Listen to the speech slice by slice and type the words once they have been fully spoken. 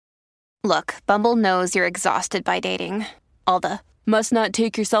Look, Bumble knows you're exhausted by dating. All the must not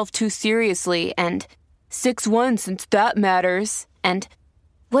take yourself too seriously and 6'1" since that matters. And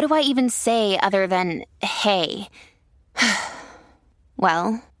what do I even say other than, hey?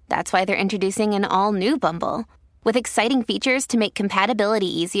 Well, that's why they're introducing an all-new Bumble with exciting features to make compatibility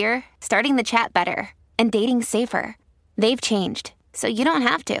easier, starting the chat better, and dating safer. They've changed, so you don't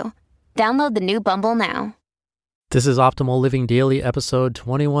have to. Download the new Bumble now. This is Optimal Living Daily, episode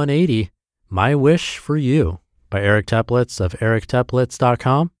 2180, My Wish for You, by Eric Teplitz of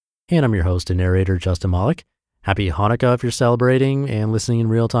ericteplitz.com. And I'm your host and narrator, Justin Malik. Happy Hanukkah if you're celebrating and listening in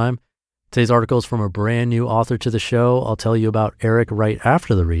real time. Today's article is from a brand new author to the show. I'll tell you about Eric right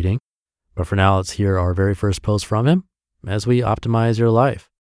after the reading. But for now, let's hear our very first post from him as we optimize your life.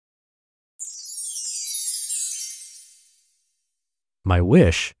 My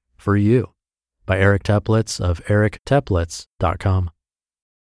Wish for You, by Eric Teplitz of ericteplitz.com.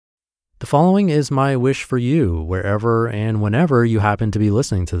 The following is my wish for you, wherever and whenever you happen to be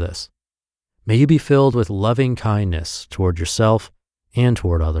listening to this. May you be filled with loving kindness toward yourself and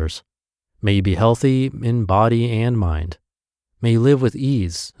toward others. May you be healthy in body and mind. May you live with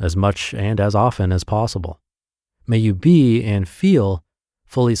ease as much and as often as possible. May you be and feel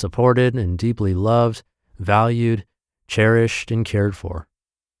fully supported and deeply loved, valued, cherished, and cared for.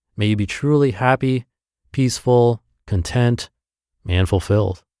 May you be truly happy, peaceful, content, and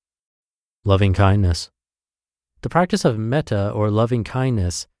fulfilled. Loving kindness. The practice of metta, or loving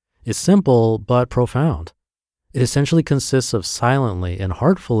kindness, is simple but profound. It essentially consists of silently and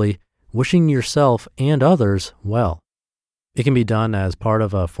heartfully wishing yourself and others well. It can be done as part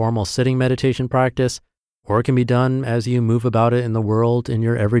of a formal sitting meditation practice, or it can be done as you move about it in the world in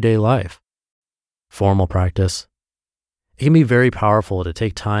your everyday life. Formal practice. It can be very powerful to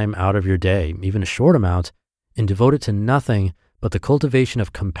take time out of your day, even a short amount, and devote it to nothing but the cultivation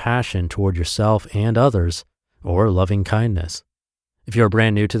of compassion toward yourself and others, or loving kindness. If you're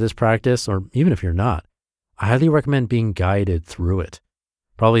brand new to this practice, or even if you're not, I highly recommend being guided through it.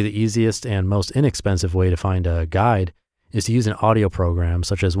 Probably the easiest and most inexpensive way to find a guide is to use an audio program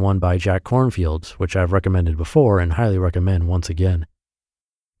such as one by Jack Kornfield, which I've recommended before and highly recommend once again.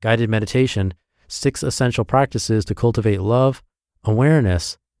 Guided meditation, 6 essential practices to cultivate love,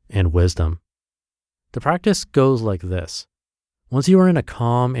 awareness, and wisdom. The practice goes like this. Once you are in a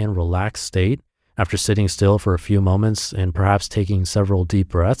calm and relaxed state, after sitting still for a few moments and perhaps taking several deep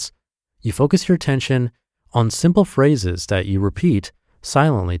breaths, you focus your attention on simple phrases that you repeat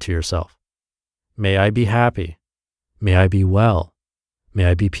silently to yourself. May I be happy. May I be well. May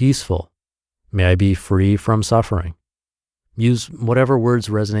I be peaceful. May I be free from suffering. Use whatever words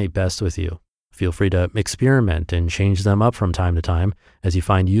resonate best with you. Feel free to experiment and change them up from time to time as you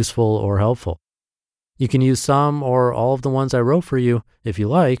find useful or helpful. You can use some or all of the ones I wrote for you if you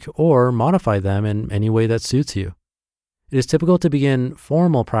like, or modify them in any way that suits you. It is typical to begin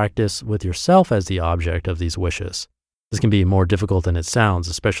formal practice with yourself as the object of these wishes. This can be more difficult than it sounds,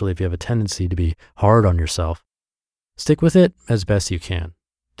 especially if you have a tendency to be hard on yourself. Stick with it as best you can.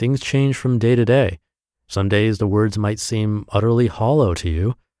 Things change from day to day. Some days the words might seem utterly hollow to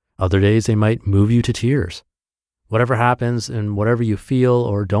you. Other days they might move you to tears. Whatever happens and whatever you feel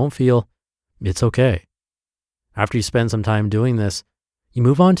or don't feel, it's okay. After you spend some time doing this, you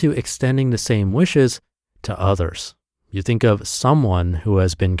move on to extending the same wishes to others. You think of someone who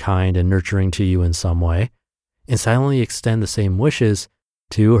has been kind and nurturing to you in some way, and silently extend the same wishes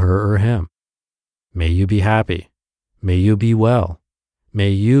to her or him. May you be happy. May you be well. May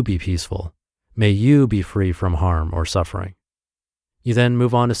you be peaceful. May you be free from harm or suffering. You then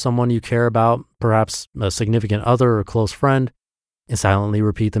move on to someone you care about, perhaps a significant other or close friend, and silently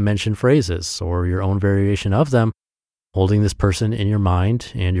repeat the mentioned phrases or your own variation of them, holding this person in your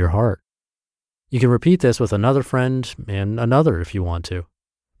mind and your heart. You can repeat this with another friend and another if you want to.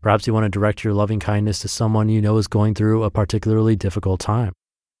 Perhaps you want to direct your loving kindness to someone you know is going through a particularly difficult time.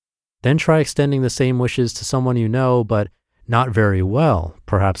 Then try extending the same wishes to someone you know, but not very well,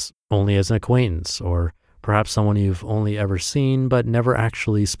 perhaps only as an acquaintance, or perhaps someone you've only ever seen but never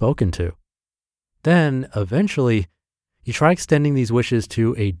actually spoken to. Then, eventually, you try extending these wishes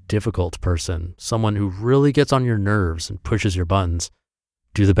to a difficult person, someone who really gets on your nerves and pushes your buttons.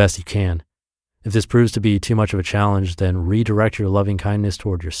 Do the best you can. If this proves to be too much of a challenge, then redirect your loving kindness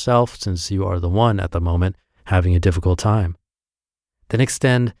toward yourself, since you are the one at the moment having a difficult time. Then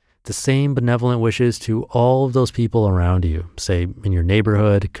extend the same benevolent wishes to all of those people around you, say in your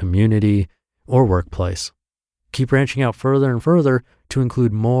neighborhood, community, or workplace. Keep branching out further and further to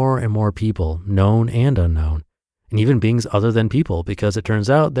include more and more people, known and unknown, and even beings other than people, because it turns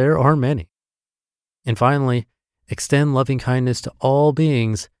out there are many. And finally, extend loving kindness to all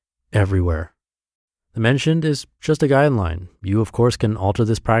beings everywhere. The mentioned is just a guideline. You, of course, can alter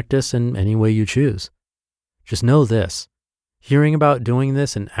this practice in any way you choose. Just know this. Hearing about doing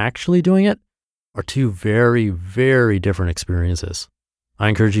this and actually doing it are two very, very different experiences. I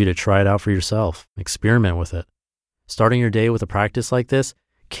encourage you to try it out for yourself. Experiment with it. Starting your day with a practice like this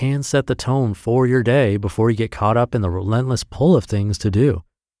can set the tone for your day before you get caught up in the relentless pull of things to do.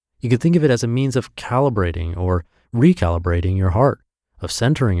 You can think of it as a means of calibrating or recalibrating your heart, of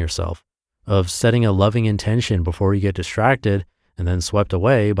centering yourself, of setting a loving intention before you get distracted and then swept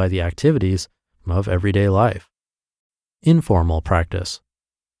away by the activities of everyday life. Informal practice.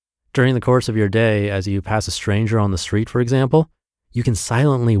 During the course of your day, as you pass a stranger on the street, for example, you can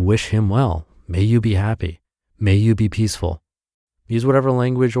silently wish him well. May you be happy. May you be peaceful. Use whatever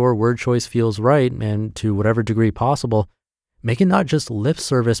language or word choice feels right, and to whatever degree possible, make it not just lip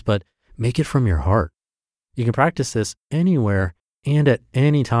service, but make it from your heart. You can practice this anywhere and at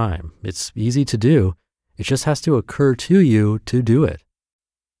any time. It's easy to do. It just has to occur to you to do it.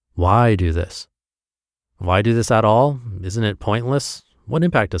 Why do this? Why do this at all? Isn't it pointless? What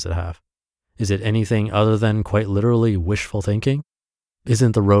impact does it have? Is it anything other than quite literally wishful thinking?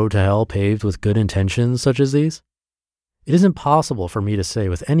 Isn't the road to hell paved with good intentions such as these? It isn't possible for me to say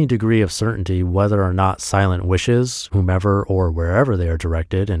with any degree of certainty whether or not silent wishes, whomever or wherever they are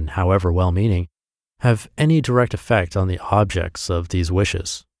directed and however well-meaning, have any direct effect on the objects of these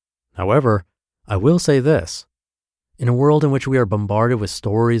wishes. However, I will say this. In a world in which we are bombarded with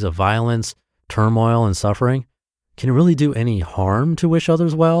stories of violence, turmoil, and suffering, can it really do any harm to wish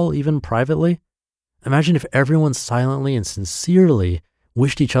others well, even privately? Imagine if everyone silently and sincerely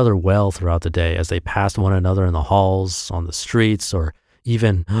wished each other well throughout the day as they passed one another in the halls, on the streets, or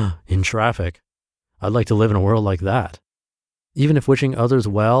even in traffic. I'd like to live in a world like that. Even if wishing others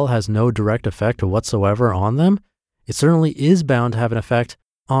well has no direct effect whatsoever on them, it certainly is bound to have an effect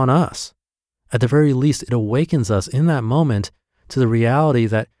on us. At the very least, it awakens us in that moment to the reality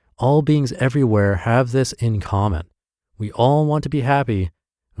that all beings everywhere have this in common. We all want to be happy,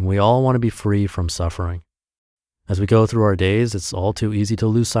 and we all want to be free from suffering. As we go through our days, it's all too easy to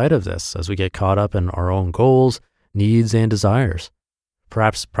lose sight of this as we get caught up in our own goals, needs, and desires.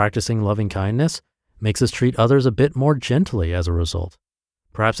 Perhaps practicing loving kindness makes us treat others a bit more gently as a result.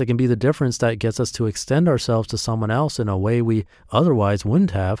 Perhaps it can be the difference that gets us to extend ourselves to someone else in a way we otherwise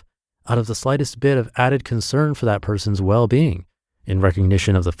wouldn't have, out of the slightest bit of added concern for that person's well-being, in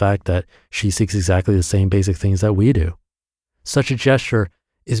recognition of the fact that she seeks exactly the same basic things that we do. Such a gesture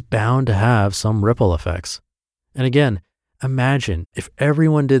is bound to have some ripple effects. And again, imagine if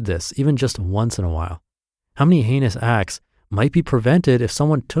everyone did this even just once in a while. How many heinous acts might be prevented if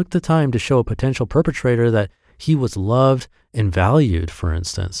someone took the time to show a potential perpetrator that he was loved and valued, for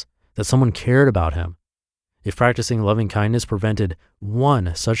instance, that someone cared about him? If practicing loving kindness prevented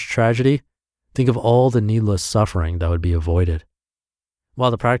one such tragedy, think of all the needless suffering that would be avoided.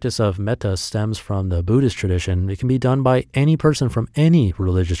 While the practice of metta stems from the Buddhist tradition, it can be done by any person from any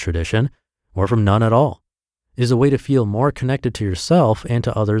religious tradition or from none at all. It is a way to feel more connected to yourself and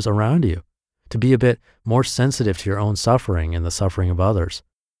to others around you, to be a bit more sensitive to your own suffering and the suffering of others,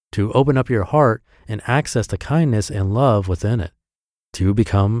 to open up your heart and access the kindness and love within it, to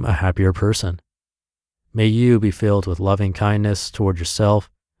become a happier person. May you be filled with loving kindness toward yourself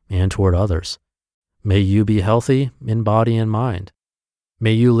and toward others. May you be healthy in body and mind.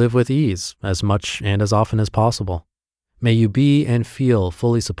 May you live with ease as much and as often as possible. May you be and feel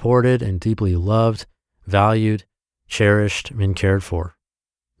fully supported and deeply loved, valued, cherished, and cared for.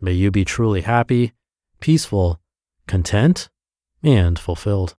 May you be truly happy, peaceful, content, and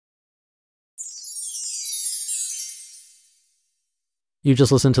fulfilled. You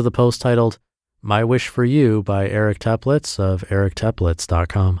just listened to the post titled, My Wish for You by Eric Teplitz of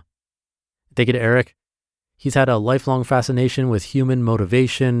ericteplitz.com. Thank you to Eric. He's had a lifelong fascination with human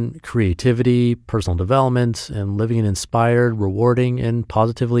motivation, creativity, personal development, and living an inspired, rewarding, and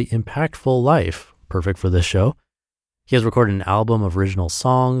positively impactful life, perfect for this show. He has recorded an album of original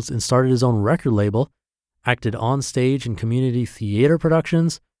songs and started his own record label, acted on stage in community theater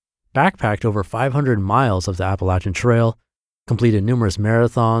productions, backpacked over 500 miles of the Appalachian Trail, completed numerous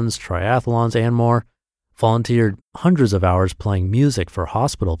marathons, triathlons, and more, volunteered hundreds of hours playing music for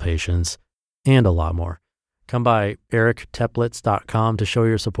hospital patients, and a lot more. Come by ericteplitz.com to show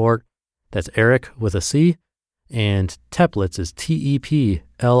your support. That's Eric with a C, and Teplitz is Teplitz.com.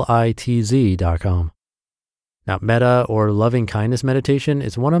 Now, metta or loving kindness meditation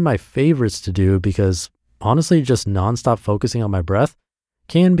is one of my favorites to do because honestly, just nonstop focusing on my breath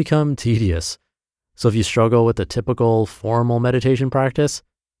can become tedious. So if you struggle with the typical formal meditation practice,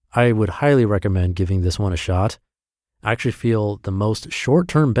 I would highly recommend giving this one a shot. I actually feel the most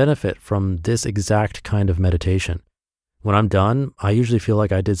short-term benefit from this exact kind of meditation. When I'm done, I usually feel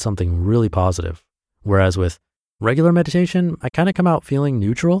like I did something really positive. Whereas with regular meditation, I kind of come out feeling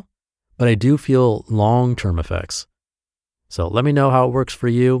neutral, but I do feel long-term effects. So let me know how it works for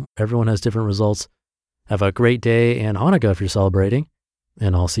you. Everyone has different results. Have a great day and Hanukkah if you're celebrating,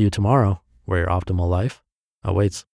 and I'll see you tomorrow where your optimal life awaits.